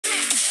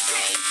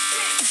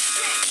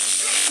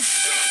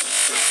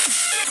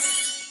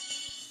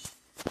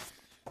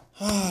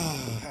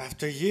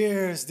After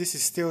years, this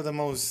is still the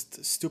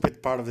most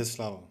stupid part of this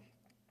level.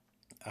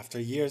 After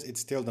years, it's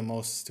still the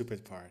most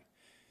stupid part.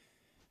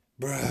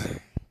 Bruh.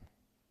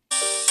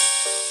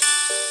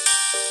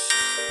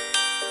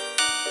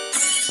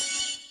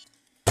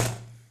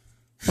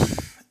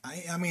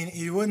 I mean,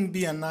 it wouldn't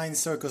be a 9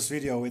 circles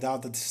video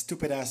without the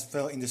stupid ass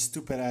fail in the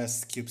stupid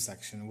ass cube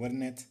section,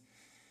 wouldn't it?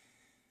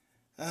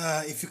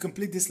 If you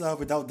complete this level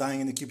without dying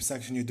in the cube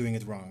section, you're doing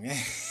it wrong.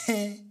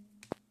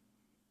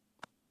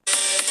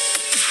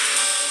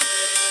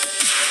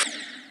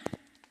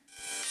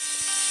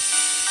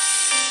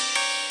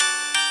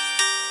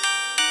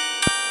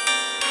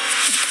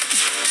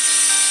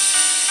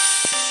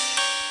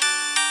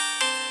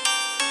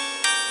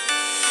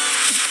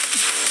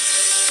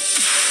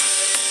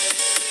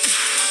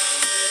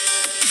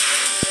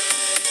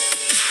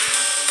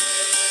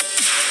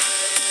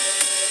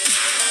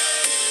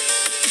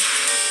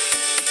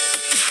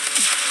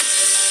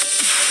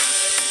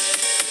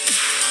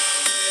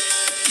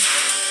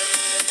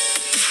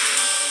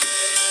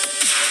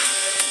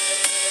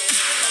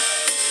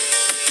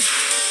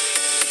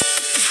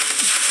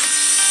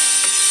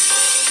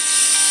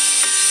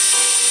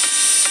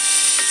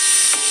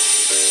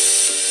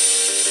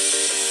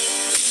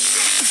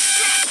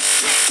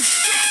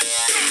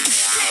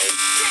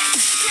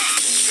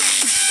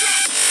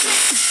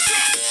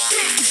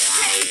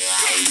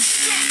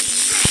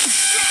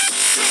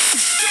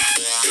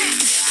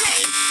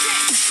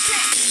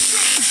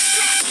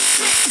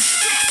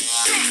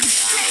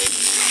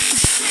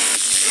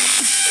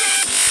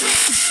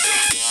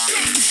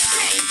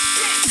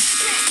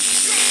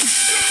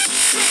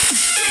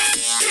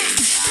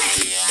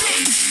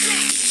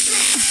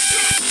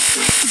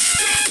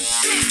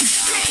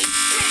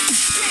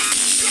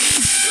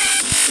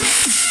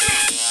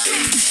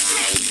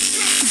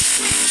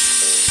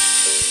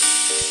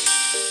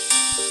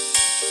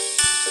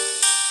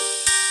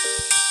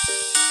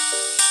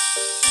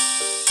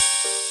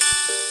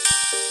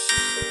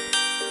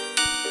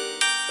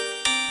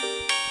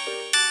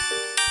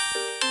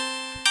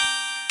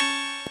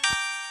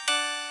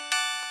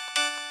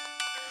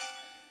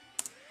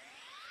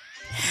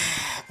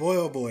 Boy,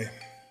 oh boy.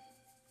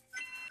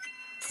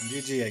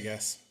 GG, I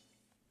guess.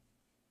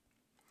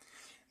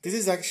 This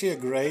is actually a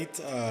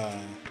great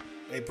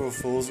April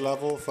Fool's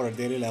level for a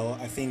daily level.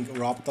 I think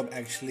RobTop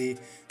actually,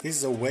 this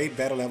is a way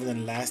better level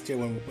than last year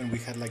when we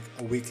had like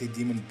a weekly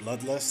demon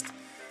bloodlust.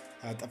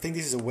 I think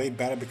this is a way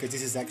better because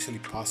this is actually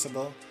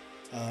possible.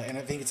 And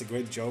I think it's a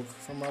great joke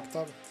from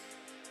RobTop.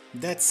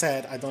 That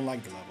said, I don't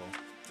like the level.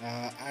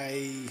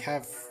 I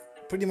have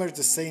pretty much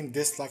the same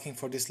disliking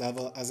for this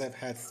level as I've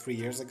had 3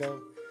 years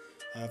ago.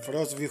 For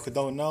those of you who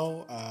don't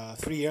know,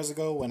 3 years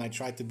ago when I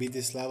tried to beat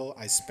this level,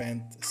 I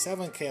spent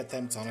 7k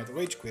attempts on it,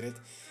 rage quit it,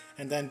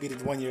 and then beat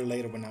it 1 year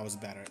later when I was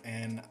better.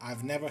 And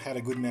I've never had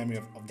a good memory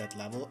of that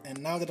level, and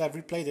now that I've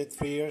replayed it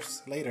 3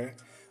 years later,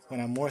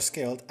 when I'm more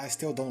skilled, I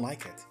still don't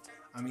like it.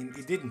 I mean,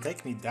 it didn't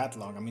take me that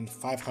long. I mean,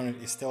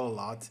 500 is still a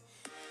lot.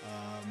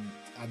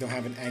 I don't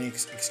have any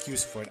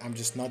excuse for it. I'm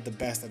just not the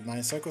best at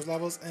 9 circles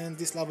levels, and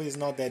this level is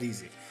not that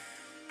easy.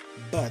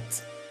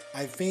 But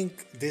I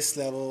think this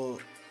level,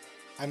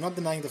 I'm not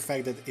denying the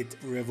fact that it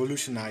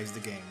revolutionized the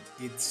game.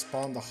 It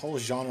spawned a whole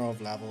genre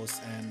of levels,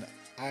 and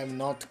I'm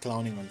not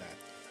clowning on that.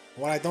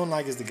 What I don't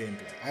like is the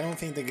gameplay. I don't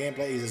think the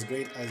gameplay is as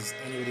great as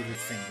anybody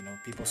would think. You know,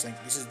 people saying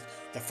this is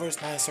the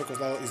first 9 circles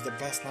level is the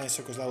best 9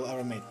 circles level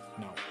ever made.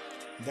 No,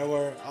 there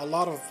were a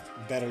lot of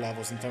better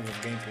levels in terms of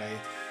gameplay.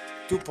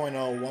 2.0,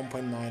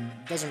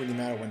 1.9 doesn't really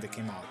matter when they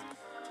came out.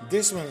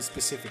 This one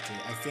specifically,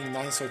 I think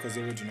 9 circles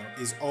the original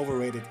is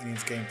overrated in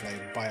its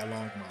gameplay by a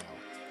long mile.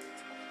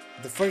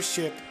 The first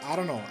ship, I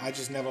don't know, I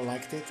just never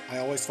liked it. I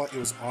always thought it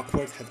was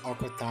awkward, had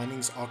awkward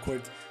timings,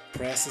 awkward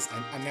presses,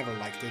 and I never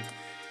liked it.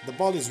 The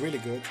ball is really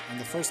good, and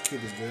the first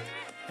cube is good.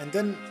 And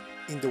then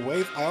in the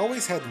wave, I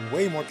always had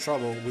way more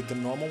trouble with the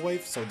normal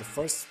wave, so the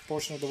first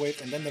portion of the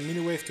wave, and then the mini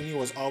wave to me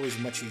was always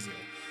much easier.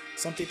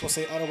 Some people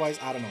say otherwise,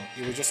 I don't know,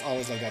 it was just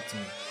always like that to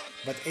me.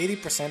 But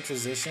 80%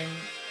 transition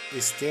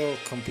is still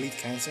complete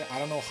cancer. I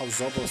don't know how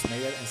Zobros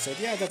made it and said,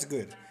 yeah, that's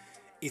good.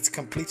 It's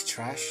complete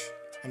trash.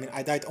 I mean,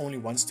 I died only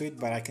once to it,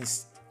 but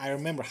I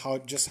remember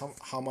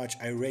how much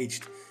I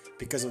raged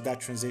because of that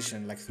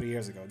transition like 3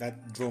 years ago.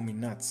 That drove me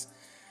nuts.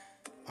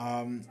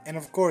 And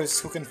of course,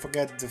 who can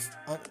forget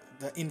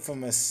the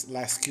infamous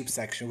last cube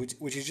section,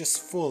 which is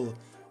just full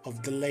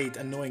of delayed,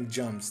 annoying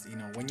jumps. You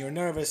know, when you're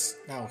nervous,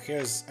 now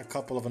here's a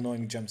couple of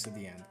annoying jumps at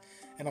the end.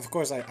 And of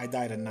course, I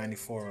died at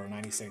 94 or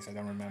 96, I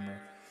don't remember.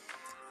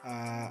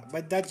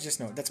 But that's just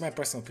that's my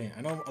personal opinion.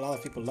 I know a lot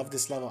of people love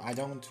this level. I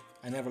don't.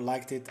 I never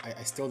liked it.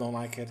 I still don't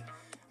like it.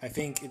 I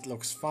think it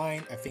looks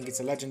fine. I think it's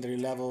a legendary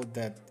level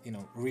that, you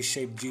know,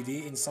 reshaped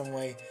GD in some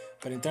way.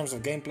 But in terms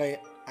of gameplay,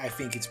 I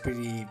think it's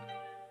pretty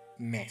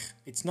meh.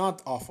 It's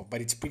not awful, but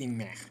it's pretty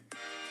meh.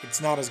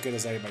 It's not as good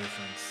as everybody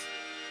thinks.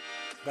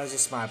 That's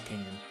just my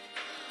opinion.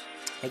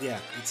 But yeah,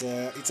 it's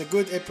a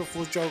good April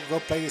Fool's joke. Go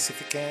play this if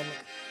you can.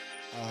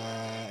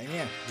 And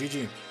yeah,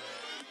 GG.